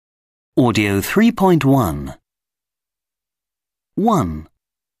Audio 3.1. 1,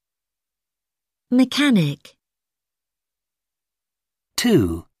 Mechanic.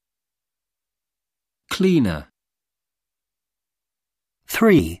 2, Cleaner.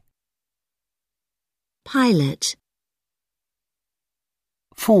 3, Pilot.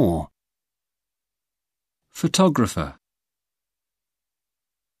 4, Photographer.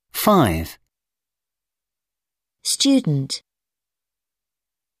 5, Student.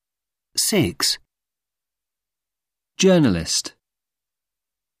 6, Journalist.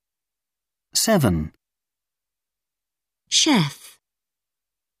 7, Chef.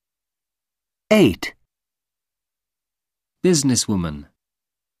 8, Businesswoman.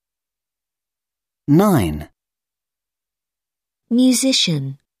 9,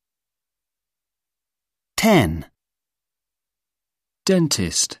 Musician. 10,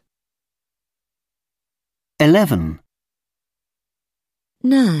 Dentist. 11,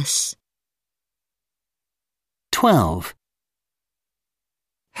 Nurse. 12,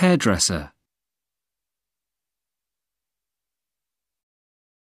 Hairdresser.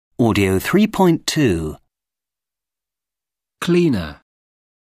 Audio 3.2. Cleaner.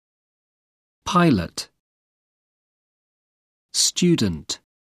 Pilot. Student.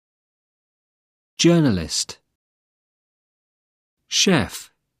 Journalist.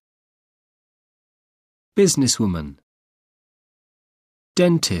 Chef. Businesswoman.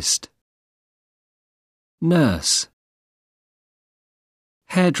 Dentist. Nurse.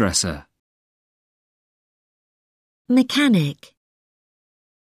 Hairdresser. Mechanic.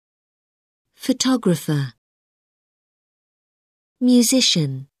 Photographer.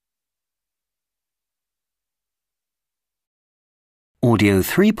 Musician. Audio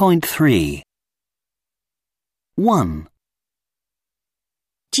 3.3. 1,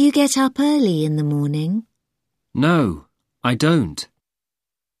 Do you get up early in the morning? No, I don't.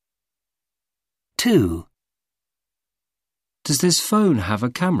 2, Does this phone have a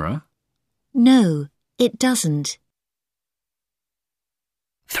camera? No, it doesn't.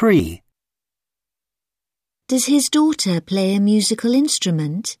 3, Does his daughter play a musical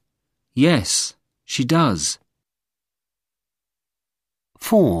instrument? Yes, she does.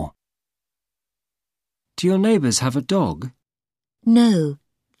 4, Do your neighbours have a dog? No,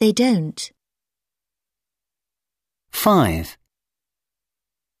 they don't. 5,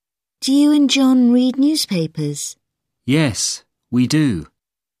 Do you and John read newspapers? Yes, we do.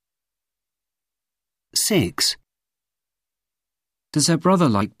 6, Does her brother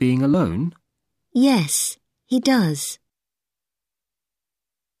like being alone? Yes, he does.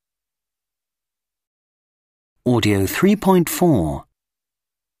 Audio 3.4.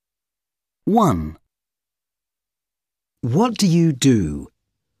 1, What do you do?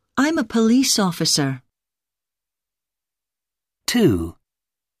 I'm a police officer. 2,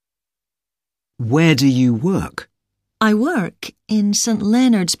 Where do you work? I work in St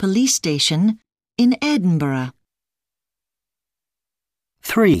Leonard's Police Station in Edinburgh.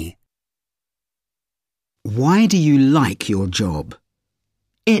 3, Why do you like your job?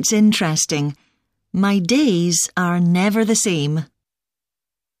 It's interesting. My days are never the same.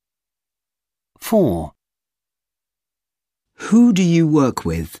 4, Who do you work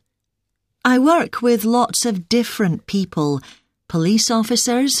with? I work with lots of different people. Police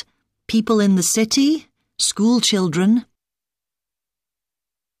officers, people in the city, school children.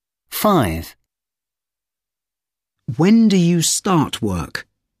 5, When do you start work?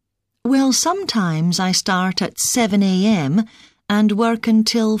 Well, sometimes I start at 7 a.m. and work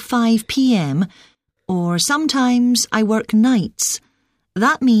until 5 p.m. Or sometimes I work nights.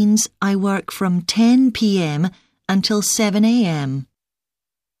 That means I work from 10 p.m. until 7 a.m.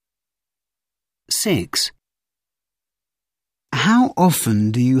 6, How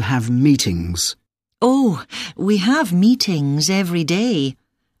often do you have meetings? Oh, we have meetings every day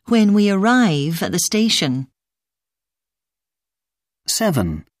when we arrive at the station.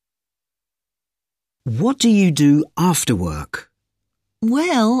 7, What do you do after work?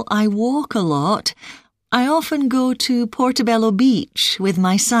 Well, I walk a lot. I often go to Portobello Beach with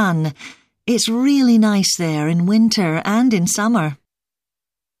my son. It's really nice there in winter and in summer.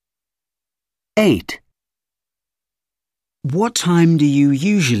 8, What time do you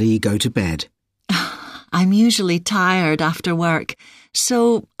usually go to bed? I'm usually tired after work,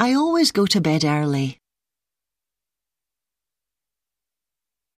 so I always go to bed early.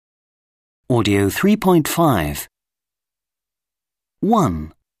 Audio 3.5.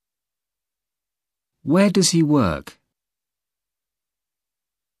 1, Where does he work?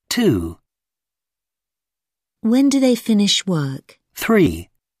 2, When do they finish work? 3,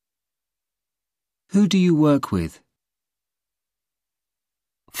 Who do you work with?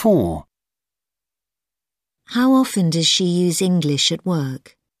 4. How often does she use English at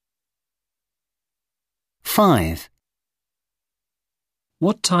work? 5.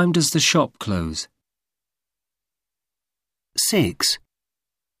 What time does the shop close? 6.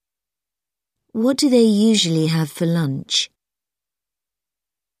 What do they usually have for lunch?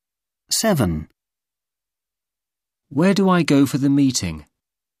 7. Where do I go for the meeting?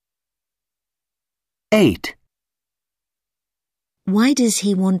 8. Why does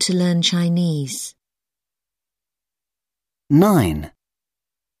he want to learn Chinese? 9.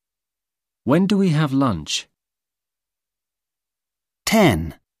 When do we have lunch?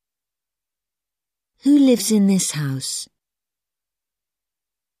 10. Who lives in this house?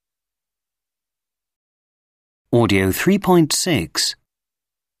 Audio 3.6.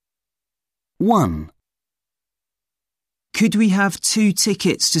 1. Could we have 2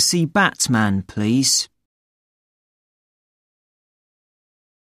 tickets to see Batman, please?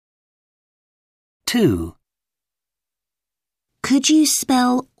 2. Could you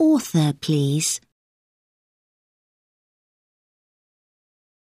spell author, please?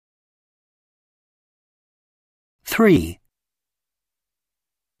 3.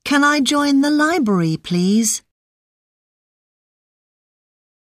 Can I join the library, please?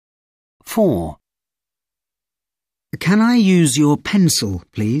 4. Can I use your pencil,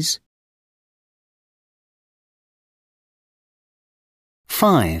 please?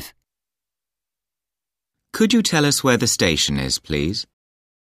 5. Could you tell us where the station is, please?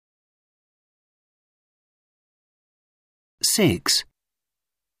 6.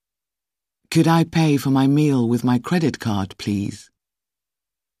 Could I pay for my meal with my credit card, please?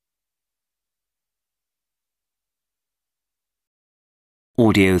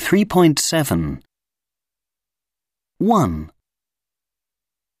 Audio 3.7. 1.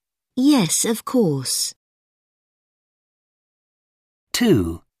 Yes, of course.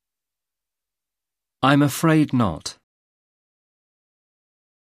 2. I'm afraid not.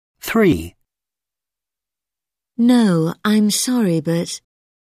 3. No, I'm sorry, but...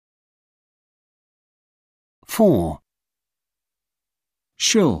 4.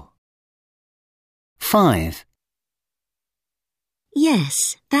 Sure. 5.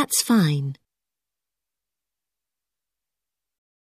 Yes, that's fine.